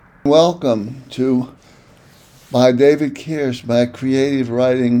Welcome to by David Kears, my creative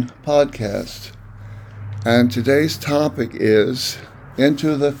writing podcast. And today's topic is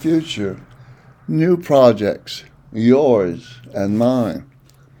Into the Future, New Projects, Yours and Mine.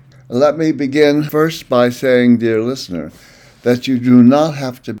 Let me begin first by saying, dear listener, that you do not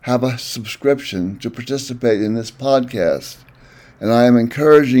have to have a subscription to participate in this podcast. And I am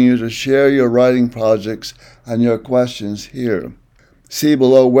encouraging you to share your writing projects and your questions here. See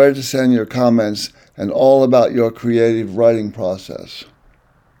below where to send your comments and all about your creative writing process.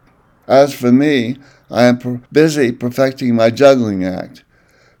 As for me, I am busy perfecting my juggling act.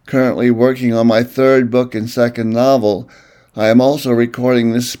 Currently working on my third book and second novel, I am also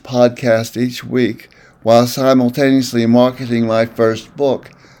recording this podcast each week while simultaneously marketing my first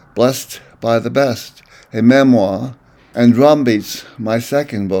book, Blessed by the Best, a memoir, and Drumbeats, my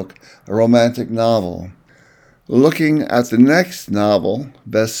second book, a romantic novel. Looking at the next novel,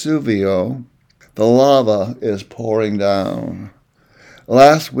 Vesuvio, the lava is pouring down.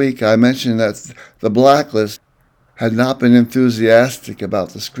 Last week I mentioned that The Blacklist had not been enthusiastic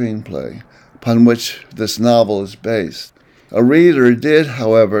about the screenplay, upon which this novel is based. A reader did,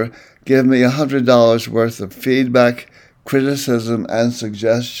 however, give me $100 worth of feedback, criticism, and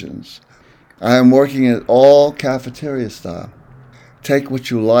suggestions. I am working it all cafeteria style. Take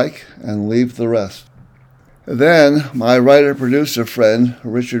what you like and leave the rest. Then, my writer-producer friend,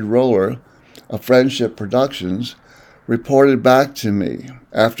 Richard Roller, of Friendship Productions, reported back to me,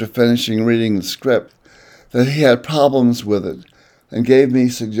 after finishing reading the script, that he had problems with it and gave me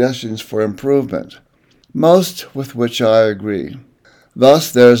suggestions for improvement, most with which I agree.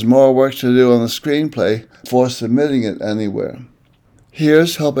 Thus, there is more work to do on the screenplay before submitting it anywhere.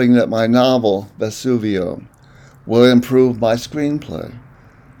 Here's hoping that my novel, Vesuvio, will improve my screenplay.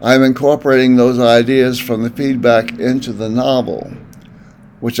 I am incorporating those ideas from the feedback into the novel,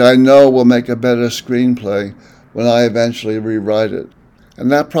 which I know will make a better screenplay when I eventually rewrite it.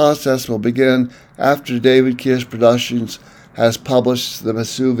 And that process will begin after David Kears Productions has published the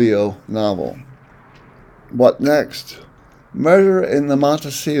Vesuvio novel. What next? Murder in the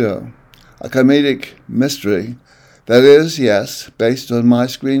Montecito, a comedic mystery that is, yes, based on my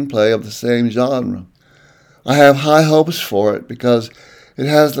screenplay of the same genre. I have high hopes for it because it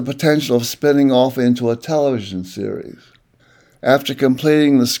has the potential of spinning off into a television series. After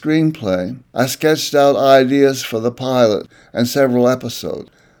completing the screenplay, I sketched out ideas for the pilot and several episodes,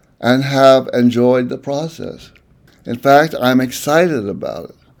 and have enjoyed the process. In fact, I'm excited about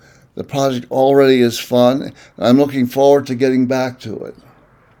it. The project already is fun, and I'm looking forward to getting back to it.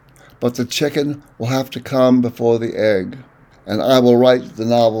 But the chicken will have to come before the egg, and I will write the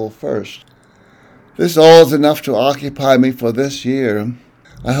novel first. This all is enough to occupy me for this year.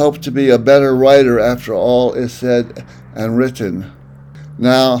 I hope to be a better writer after all is said and written.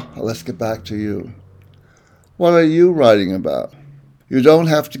 Now, let's get back to you. What are you writing about? You don't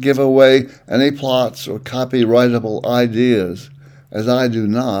have to give away any plots or copyrightable ideas, as I do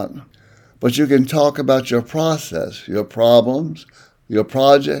not, but you can talk about your process, your problems, your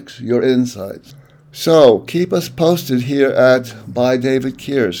projects, your insights. So, keep us posted here at By David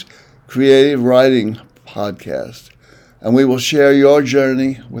Kears, Creative Writing Podcast, and we will share your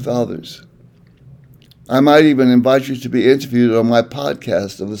journey with others. I might even invite you to be interviewed on my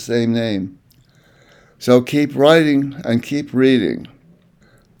podcast of the same name. So keep writing and keep reading.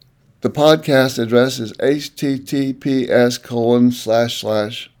 The podcast address is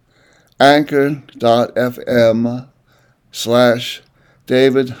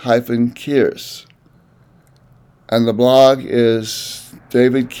https://anchor.fm/David-Kears. And the blog is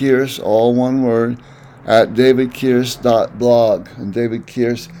David Kears, all one word, at davidkears.blog. And David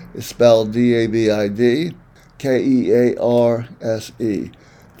Kears is spelled DAVIDKEARSE.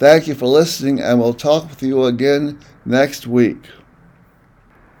 Thank you for listening, and we'll talk with you again next week.